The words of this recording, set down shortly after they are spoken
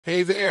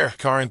Hey there,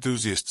 car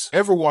enthusiasts.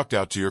 Ever walked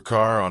out to your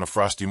car on a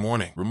frosty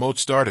morning, remote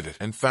started it,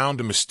 and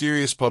found a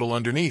mysterious puddle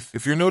underneath?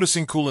 If you're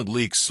noticing coolant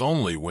leaks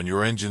only when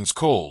your engine's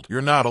cold,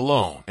 you're not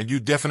alone, and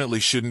you definitely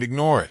shouldn't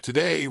ignore it.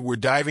 Today, we're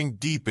diving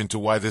deep into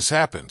why this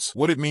happens,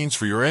 what it means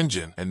for your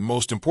engine, and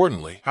most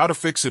importantly, how to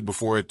fix it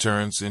before it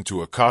turns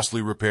into a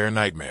costly repair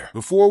nightmare.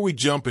 Before we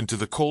jump into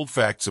the cold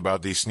facts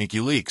about these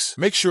sneaky leaks,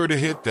 make sure to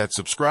hit that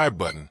subscribe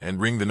button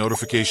and ring the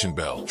notification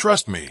bell.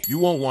 Trust me, you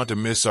won't want to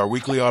miss our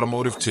weekly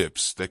automotive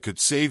tips that could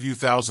save you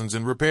thousands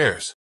in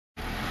repairs.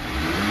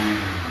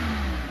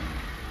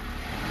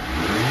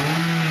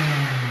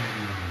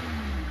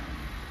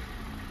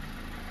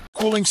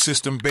 Cooling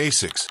system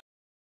basics.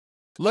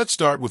 Let's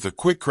start with a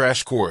quick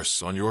crash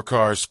course on your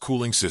car's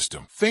cooling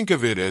system. Think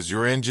of it as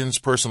your engine's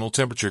personal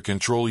temperature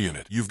control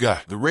unit. You've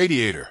got the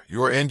radiator,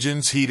 your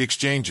engine's heat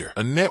exchanger,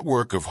 a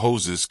network of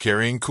hoses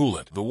carrying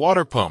coolant, the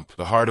water pump,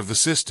 the heart of the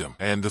system,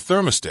 and the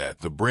thermostat,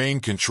 the brain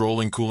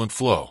controlling coolant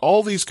flow.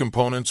 All these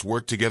components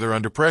work together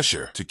under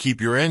pressure to keep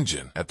your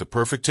engine at the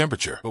perfect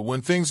temperature. But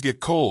when things get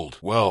cold,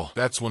 well,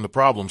 that's when the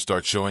problems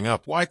start showing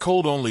up. Why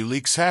cold-only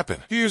leaks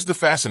happen? Here's the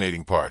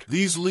fascinating part.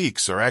 These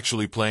leaks are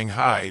actually playing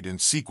hide and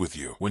seek with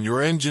you. When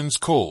your engine's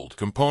cold,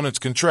 components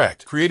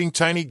contract, creating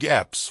tiny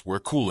gaps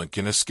where coolant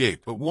can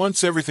escape. But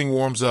once everything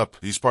warms up,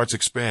 these parts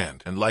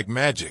expand, and like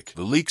magic,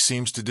 the leak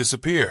seems to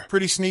disappear.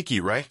 Pretty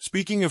sneaky, right?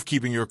 Speaking of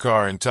keeping your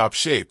car in top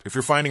shape, if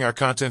you're finding our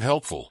content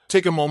helpful,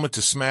 take a moment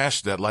to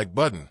smash that like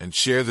button and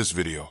share this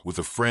video with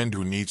a friend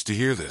who needs to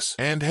hear this.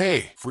 And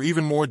hey, for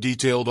even more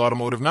detailed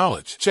automotive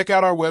knowledge, check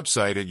out our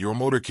website at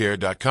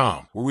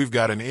yourmotorcare.com, where we've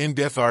got an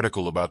in-depth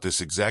article about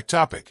this exact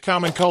topic.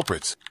 Common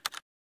culprits.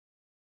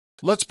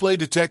 Let's play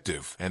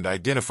detective and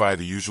identify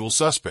the usual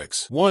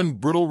suspects. 1.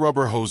 Brittle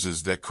rubber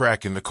hoses that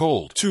crack in the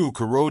cold. 2.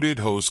 Corroded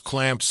hose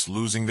clamps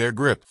losing their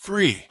grip.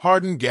 3.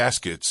 Hardened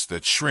gaskets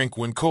that shrink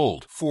when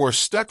cold. 4.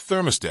 Stuck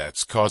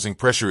thermostats causing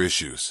pressure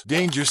issues.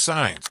 Danger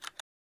signs.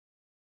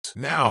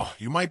 Now,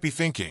 you might be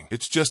thinking,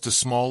 it's just a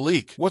small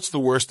leak. What's the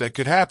worst that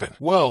could happen?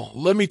 Well,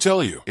 let me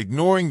tell you,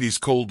 ignoring these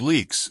cold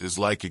leaks is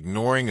like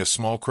ignoring a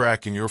small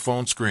crack in your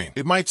phone screen.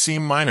 It might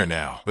seem minor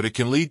now, but it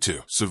can lead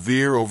to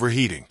severe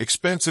overheating,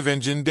 expensive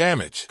engine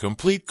damage,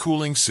 complete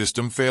cooling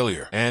system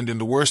failure, and in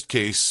the worst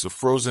case, a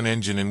frozen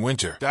engine in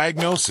winter.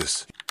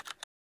 Diagnosis.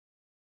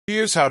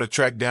 Here's how to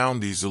track down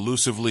these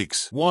elusive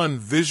leaks. 1.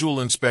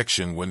 Visual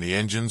inspection when the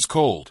engine's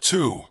cold.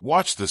 2.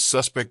 Watch the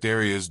suspect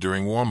areas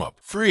during warm-up.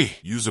 3.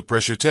 Use a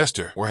pressure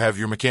tester or have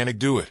your mechanic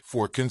do it.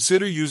 4.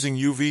 Consider using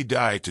UV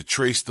dye to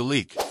trace the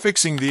leak.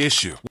 Fixing the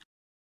issue.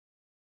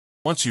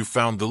 Once you've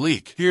found the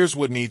leak, here's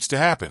what needs to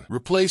happen.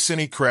 Replace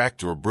any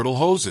cracked or brittle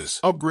hoses.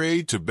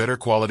 Upgrade to better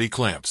quality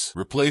clamps.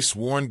 Replace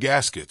worn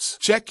gaskets.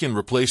 Check and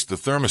replace the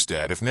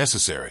thermostat if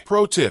necessary.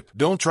 Pro tip,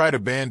 don't try to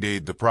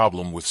band-aid the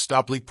problem with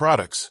stop leak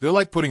products. They're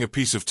like putting a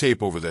piece of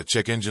tape over that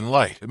check engine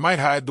light. It might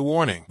hide the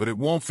warning, but it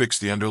won't fix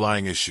the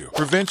underlying issue.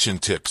 Prevention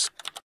tips.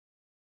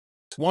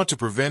 Want to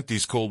prevent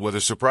these cold weather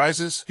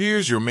surprises?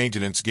 Here's your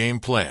maintenance game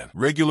plan.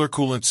 Regular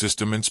coolant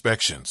system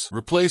inspections.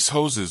 Replace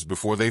hoses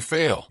before they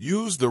fail.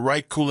 Use the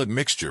right coolant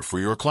mixture for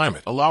your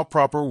climate. Allow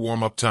proper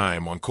warm-up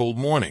time on cold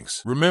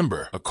mornings.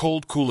 Remember, a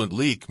cold coolant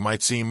leak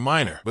might seem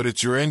minor, but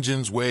it's your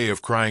engine's way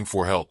of crying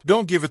for help.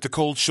 Don't give it the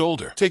cold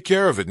shoulder. Take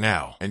care of it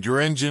now, and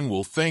your engine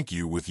will thank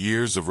you with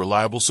years of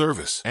reliable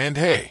service. And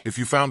hey, if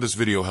you found this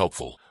video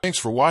helpful, thanks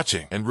for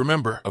watching. And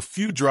remember, a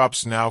few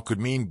drops now could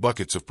mean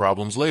buckets of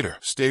problems later.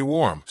 Stay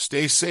warm,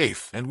 stay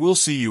safe, and we'll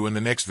see you in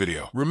the next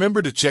video.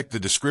 Remember to check the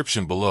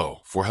description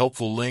below for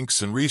helpful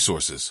links and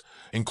resources,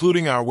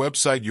 including our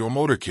website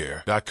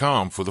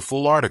yourmotorcare.com for the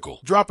full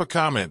article. Drop a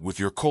comment with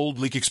your cold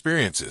leak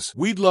experiences.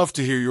 We'd love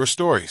to hear your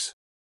stories.